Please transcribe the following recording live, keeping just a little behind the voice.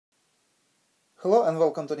Hello and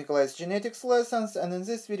welcome to Nikolai's genetics lessons, and in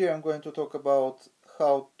this video I'm going to talk about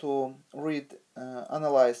how to read,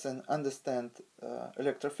 analyze and understand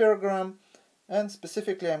electropherogram, and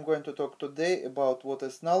specifically I'm going to talk today about what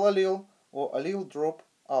is null allele or allele drop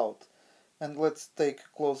out. And let's take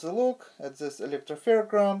a closer look at this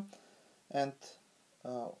electropherogram, and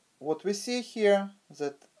what we see here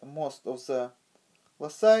that most of the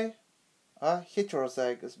loci are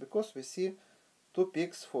heterozygous because we see two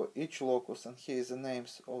peaks for each locus, and here is the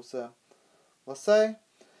names of the loci.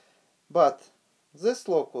 But this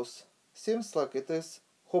locus seems like it is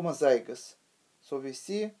homozygous, so we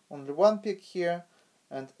see only one peak here,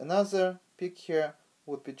 and another peak here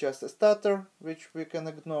would be just a stutter, which we can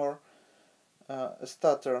ignore, a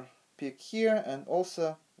stutter peak here, and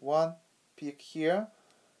also one peak here.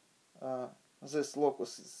 This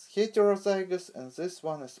locus is heterozygous, and this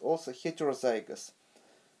one is also heterozygous.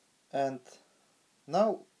 And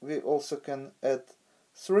now we also can add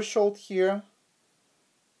threshold here,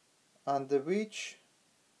 under which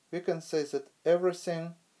we can say that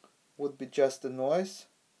everything would be just a noise.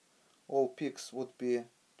 All peaks would be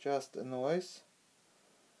just a noise.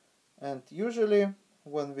 And usually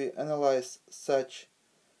when we analyze such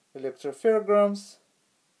electropherograms,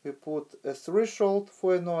 we put a threshold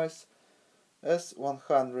for a noise as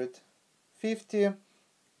 150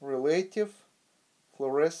 relative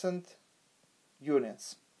fluorescent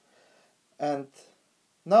units. And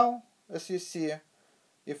now, as you see,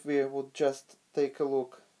 if we would just take a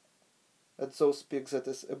look at those peaks that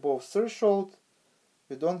is above threshold,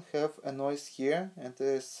 we don't have a noise here, and it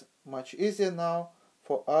is much easier now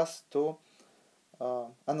for us to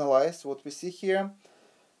analyze what we see here.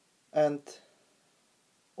 And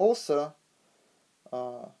also,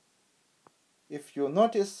 if you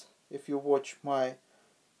notice, if you watch my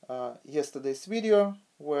yesterday's video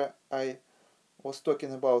where I was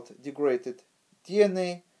talking about degraded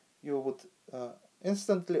DNA, you would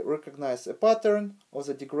instantly recognize a pattern of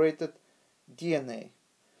the degraded DNA.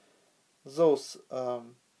 Those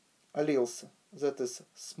alleles that is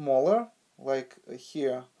smaller, like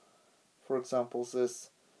here, for example, these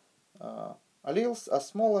alleles are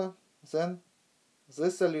smaller than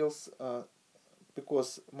these alleles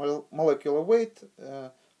because molecular weight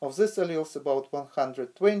of these alleles about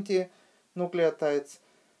 120 nucleotides,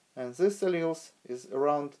 and this alleles is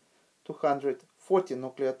around 240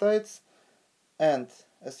 nucleotides. And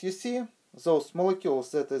as you see, those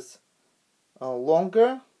molecules that is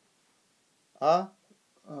longer have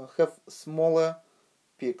smaller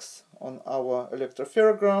peaks on our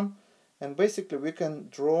electropherogram, and basically we can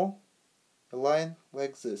draw a line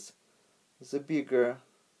like this. The bigger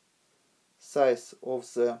size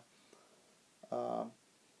of the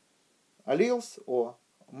alleles or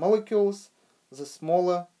molecules, the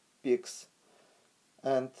smaller peaks.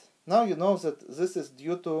 And now you know that this is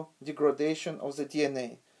due to degradation of the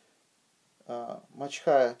DNA. Much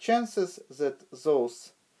higher chances that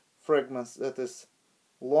those fragments that is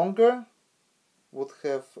longer would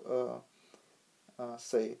have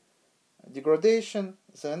say degradation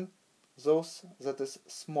than those that is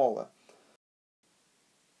smaller.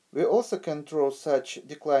 We also can draw such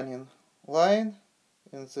declining line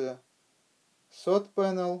in the third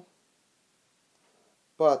panel,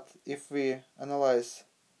 but if we analyze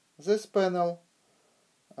this panel,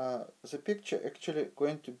 the picture actually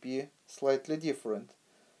going to be slightly different.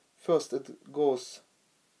 First it goes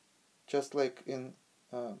just like in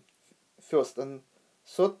first and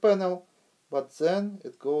third panel, but then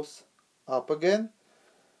it goes up again,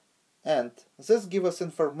 and this gives us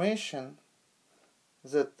information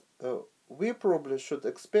that we probably should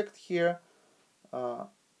expect here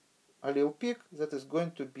allele peak that is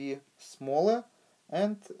going to be smaller,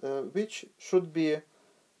 and which should be,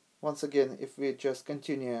 once again, if we just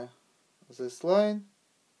continue this line,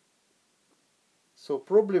 so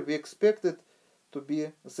probably we expect it to be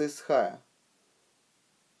this high.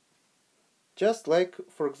 Just like,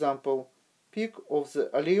 for example, peak of the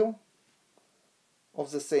allele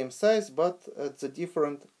of the same size but at the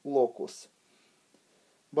different locus.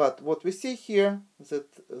 But what we see here, that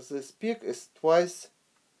this peak is twice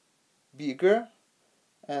bigger,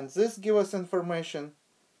 and this gives us information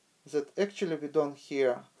that actually we don't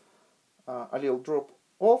hear allele drop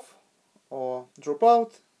off or drop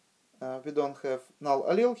out. We don't have null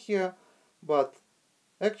allele here, but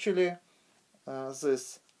actually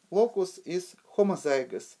this locus is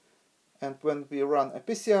homozygous. And when we run a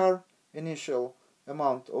PCR, initial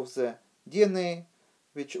amount of the DNA,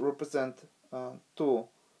 which represent two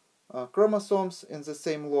chromosomes in the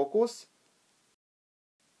same locus,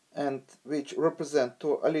 and which represent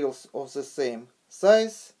two alleles of the same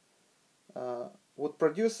size, would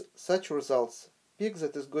produce such results peak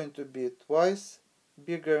that is going to be twice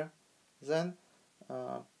bigger than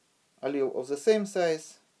allele of the same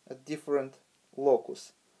size at different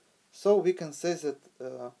locus. So we can say that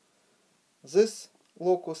this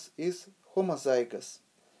locus is homozygous.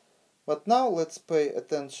 But now let's pay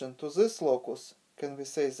attention to this locus. Can we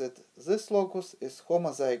say that this locus is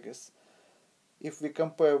homozygous? If we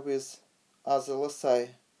compare with other loci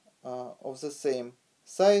of the same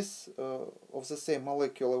size, of the same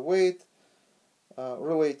molecular weight,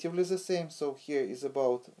 relatively the same, so here is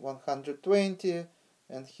about 120,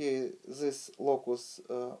 and here this locus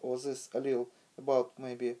or this allele about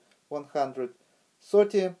maybe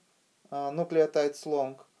 130 nucleotides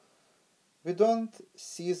long, we don't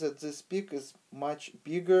see that this peak is much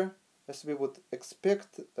bigger as we would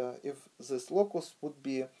expect if this locus would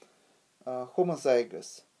be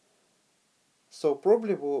homozygous. So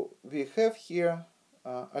probably we have here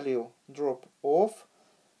allele drop off,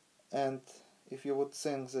 and if you would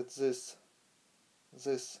think that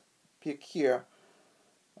this peak here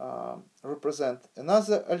represent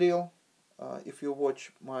another allele, if you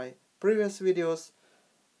watch my previous videos,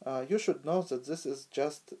 you should know that this is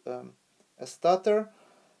just a stutter,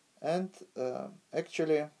 and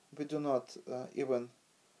actually we do not even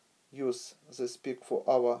use this peak for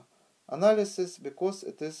our analysis because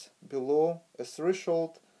it is below a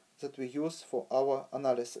threshold that we use for our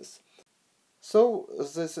analysis. So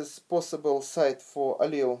this is possible site for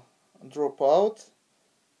allele dropout,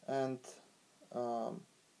 and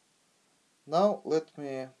now let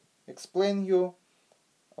me explain you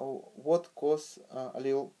what cause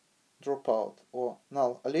allele dropout or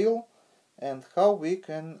null allele, and how we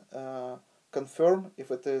can confirm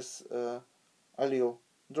if it is allele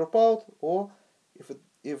dropout or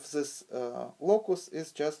if this locus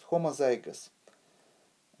is just homozygous.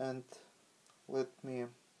 And let me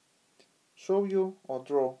show you or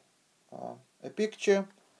draw a picture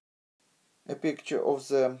of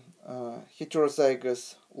the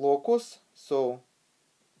heterozygous locus. So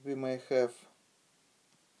we may have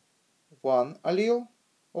one allele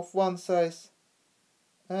of one size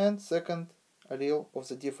and second allele of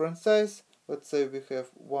the different size. Let's say we have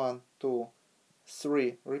 1, 2,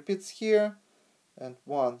 3 repeats here, and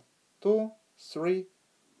 1, 2, 3,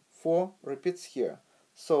 4 repeats here.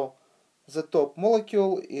 So the top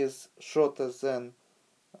molecule is shorter than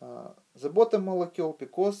the bottom molecule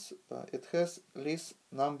because it has least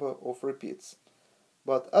number of repeats.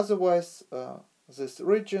 But otherwise these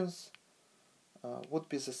regions would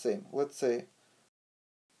be the same. Let's say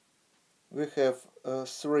we have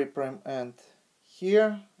 3' end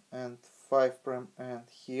here and 5' end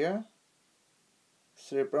here,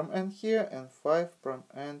 3' end here and 5'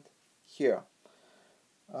 end here.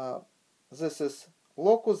 This is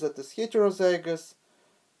locus that is heterozygous,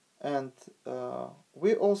 and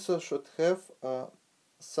we also should have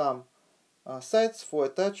some sites for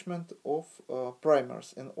attachment of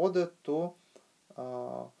primers in order to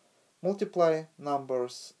multiply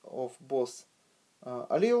numbers of both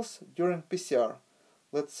alleles during PCR.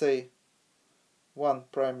 Let's say one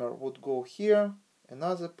primer would go here,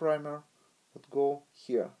 another primer would go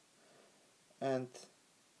here, and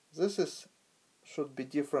this should be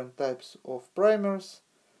different types of primers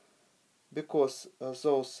because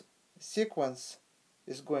those sequence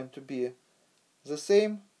is going to be the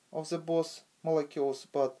same of the both molecules,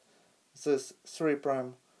 but this 3'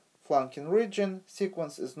 flanking region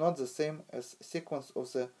sequence is not the same as sequence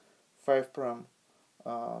of the 5'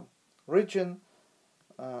 region,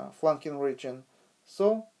 flanking region.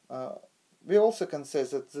 So we also can say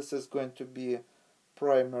that this is going to be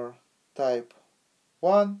primer type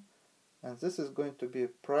 1 and this is going to be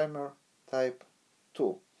primer type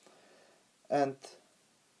 2. And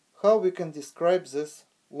how we can describe this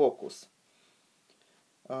locus?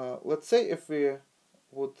 Let's say if we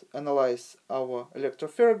would analyze our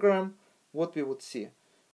electropherogram, what we would see?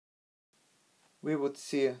 We would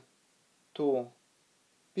see two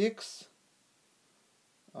peaks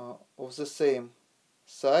of the same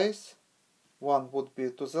size. One would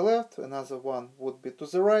be to the left, another one would be to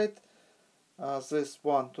the right. This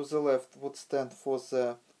one to the left would stand for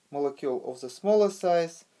the molecule of the smaller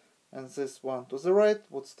size, and this one to the right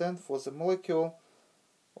would stand for the molecule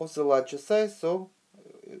of the larger size. So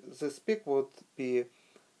this peak would be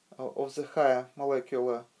of the higher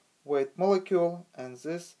molecular weight molecule, and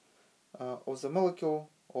this of the molecule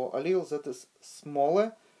or allele that is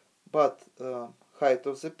smaller, but height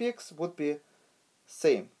of the peaks would be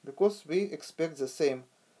same because we expect the same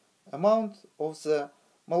amount of the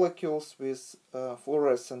molecules with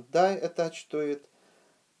fluorescent dye attached to it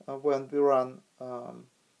when we run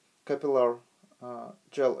capillary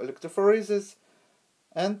gel electrophoresis,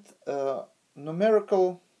 and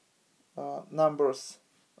numerical numbers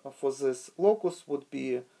for this locus would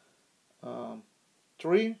be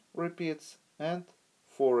 3 repeats and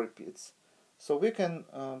 4 repeats. So we can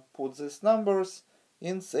put these numbers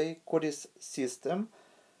in the Codis system.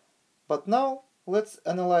 But now let's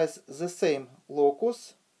analyze the same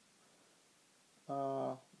locus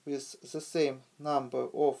with the same number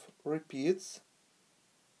of repeats.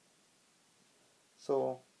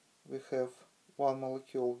 So we have one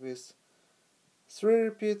molecule with 3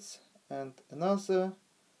 repeats and another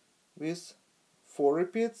with 4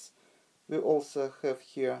 repeats. We also have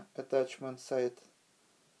here attachment site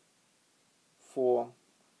for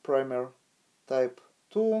primer type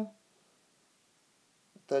 2,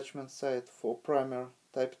 attachment site for primer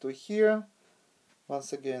type 2 here.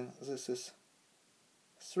 Once again, this is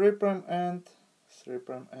 3' end, 3'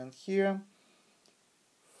 end here,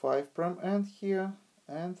 5' end here,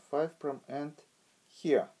 and 5' end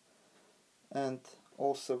here. And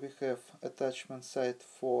also we have attachment site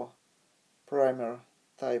for primer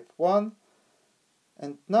type 1.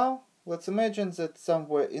 And now let's imagine that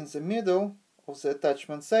somewhere in the middle of the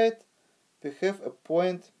attachment site we have a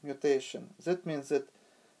point mutation. That means that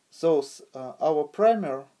those our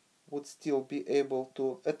primer would still be able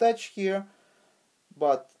to attach here,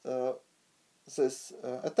 but this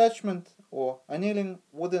attachment or annealing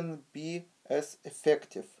wouldn't be as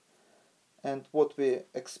effective. And what we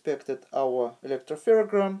expected our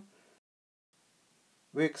electropherogram,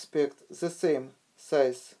 we expect the same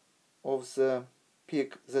size of the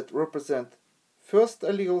peak that represent first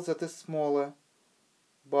allele that is smaller,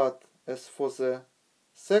 but as for the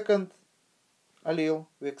second allele,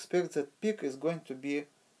 we expect that peak is going to be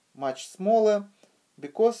much smaller,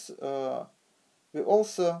 because we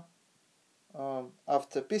also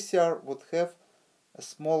after PCR would have a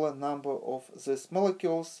smaller number of these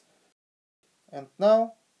molecules. And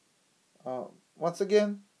now once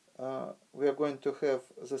again we are going to have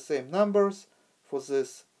the same numbers for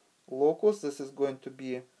this locus. This is going to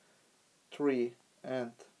be 3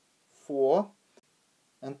 and 4.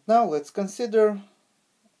 And now let's consider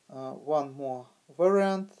one more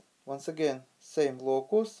variant. Once again, same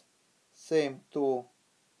locus, same 2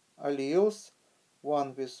 alleles,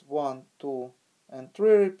 one with 1, 2, and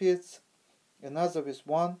 3 repeats, another with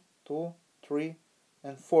 1, 2, 3,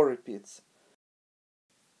 and 4 repeats.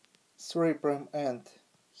 3' end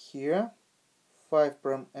here, 5'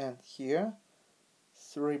 end here,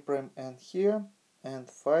 3' end here, and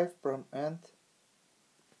 5' end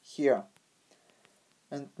here.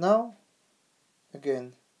 And now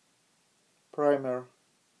again, primer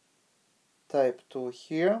type 2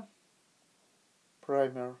 here,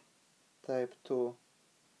 primer type 2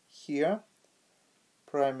 here,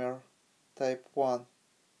 primer type 1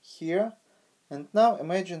 here. And now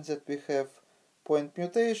imagine that we have point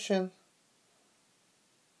mutation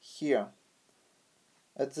here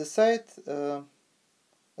at the site,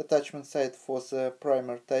 attachment site for the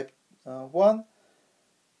primer type 1.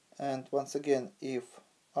 And once again, if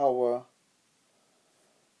our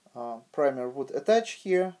primer would attach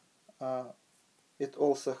here, it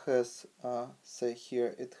also has, say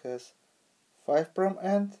here, it has 5'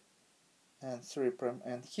 end and 3'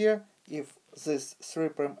 end here. If this 3'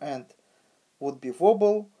 end would be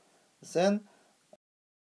wobble, then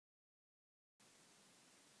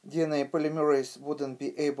DNA polymerase wouldn't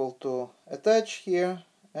be able to attach here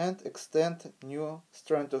and extend new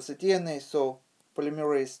strand of the DNA, so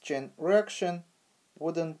polymerase chain reaction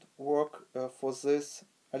wouldn't work for this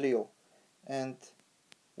allele. And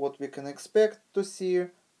what we can expect to see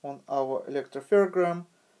on our electropherogram,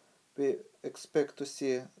 we expect to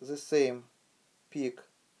see the same peak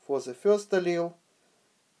for the first allele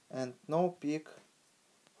and no peak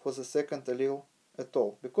for the second allele at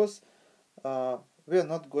all, because we are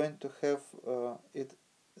not going to have it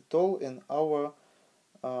at all in our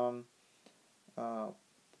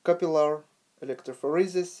capillary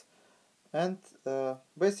electrophoresis. And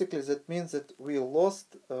basically that means that we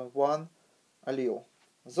lost one allele.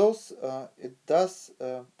 Those it does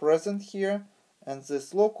present here, and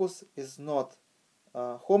this locus is not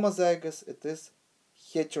homozygous, it is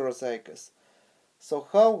heterozygous. So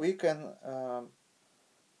how we can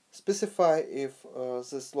specify if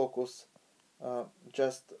this locus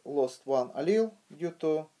just lost one allele due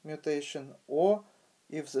to mutation, or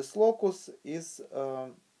if this locus is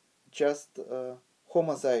just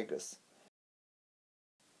homozygous?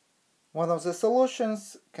 One of the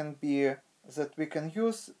solutions can be that we can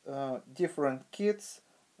use different kits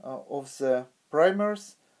of the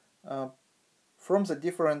primers from the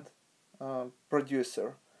different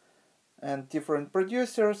producer, and different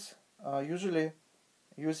producers are usually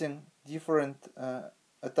using different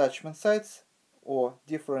attachment sites or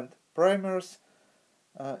different primers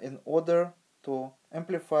in order to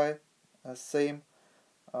amplify same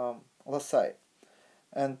loci.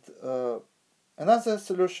 And another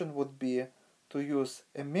solution would be to use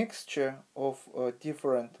a mixture of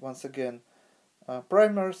different, once again,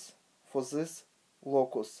 primers for this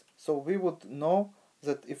locus. So we would know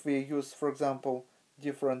that if we use, for example,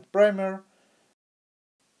 different primer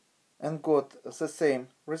and got the same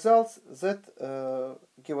results, that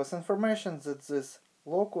give us information that this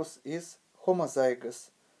locus is homozygous.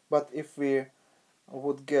 But if we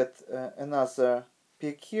would get another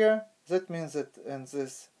peak here, that means that in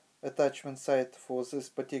this attachment site for this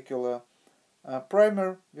particular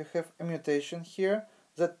primer we have a mutation here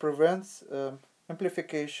that prevents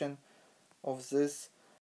amplification of this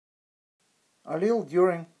allele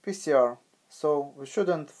during PCR. So we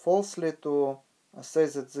shouldn't falsely to say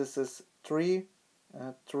that this is 3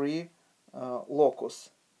 locus,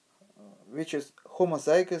 which is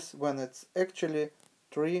homozygous when it's actually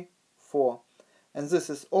 3 4. And this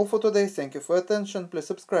is all for today. Thank you for your attention. Please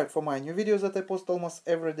subscribe for my new videos that I post almost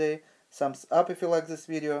every day. Thumbs up if you like this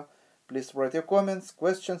video. Please write your comments,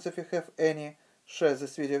 questions if you have any. Share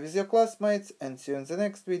this video with your classmates and see you in the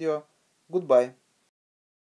next video. Goodbye.